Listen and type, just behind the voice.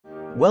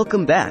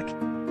Welcome back.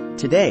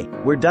 Today,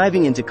 we're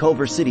diving into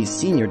Culver City's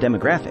senior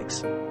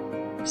demographics.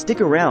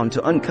 Stick around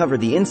to uncover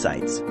the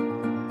insights.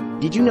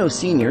 Did you know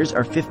seniors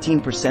are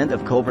 15%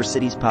 of Culver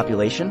City's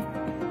population?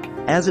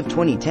 As of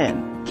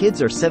 2010,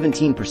 kids are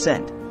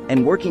 17%,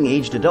 and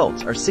working-aged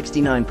adults are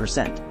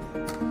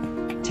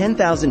 69%.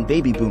 10,000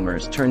 baby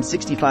boomers turn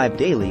 65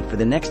 daily for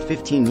the next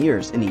 15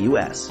 years in the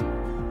U.S.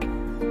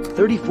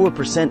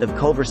 34% of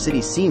Culver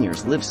City's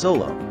seniors live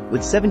solo, with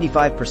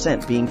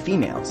 75% being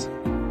females.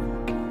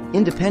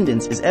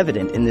 Independence is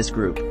evident in this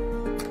group.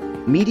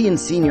 Median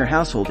senior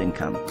household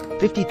income,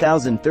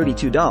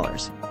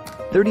 $50,032.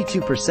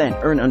 32%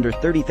 earn under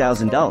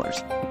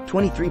 $30,000,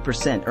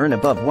 23% earn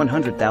above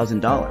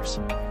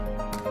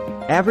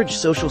 $100,000. Average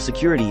Social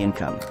Security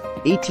income,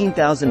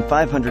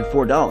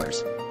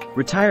 $18,504.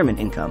 Retirement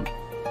income,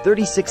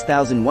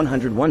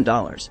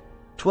 $36,101,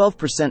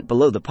 12%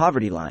 below the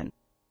poverty line.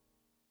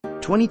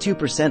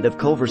 22% of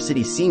Culver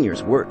City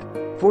seniors work,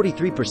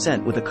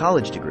 43% with a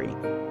college degree.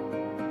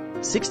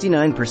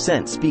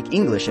 69% speak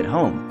English at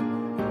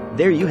home.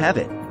 There you have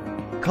it.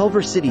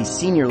 Culver City's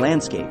senior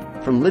landscape,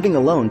 from living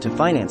alone to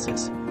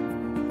finances.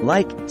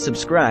 Like,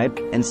 subscribe,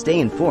 and stay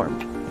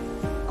informed.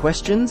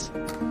 Questions?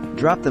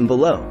 Drop them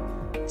below.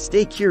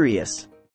 Stay curious.